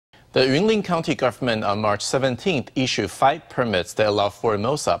The Yunlin County government on March 17th issued 5 permits that allow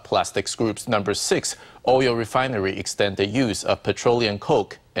Formosa Plastics Group's No. 6 oil refinery extend the use of petroleum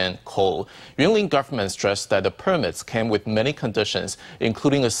coke and coal. Yunlin government stressed that the permits came with many conditions,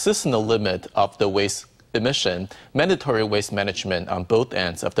 including a seasonal limit of the waste emission, mandatory waste management on both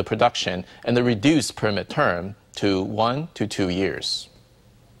ends of the production, and a reduced permit term to 1 to 2 years.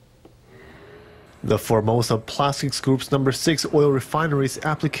 The Formosa Plastics Group's No. 6 oil refinery's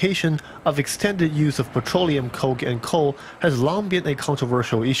application of extended use of petroleum coke and coal has long been a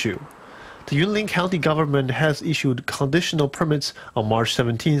controversial issue. The Yunlin County government has issued conditional permits on March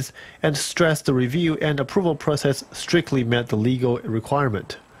 17th and stressed the review and approval process strictly met the legal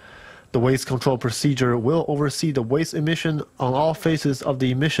requirement. The waste control procedure will oversee the waste emission on all phases of the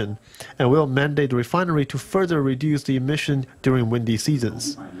emission and will mandate the refinery to further reduce the emission during windy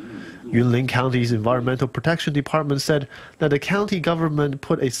seasons. Yunlin County's Environmental Protection Department said that the county government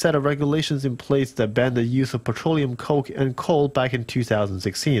put a set of regulations in place that banned the use of petroleum coke and coal back in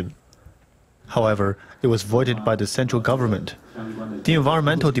 2016. However, it was voided by the central government. The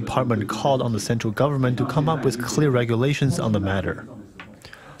Environmental Department called on the central government to come up with clear regulations on the matter.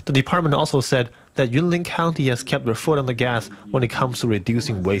 The department also said that Yunlin County has kept their foot on the gas when it comes to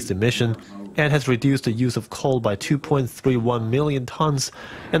reducing waste emission and has reduced the use of coal by 2.31 million tons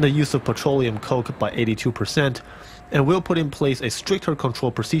and the use of petroleum coke by 82%, and will put in place a stricter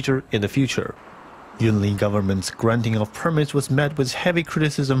control procedure in the future. Yunlin government's granting of permits was met with heavy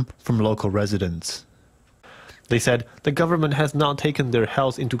criticism from local residents. They said the government has not taken their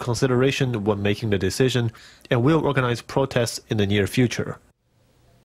health into consideration when making the decision and will organize protests in the near future.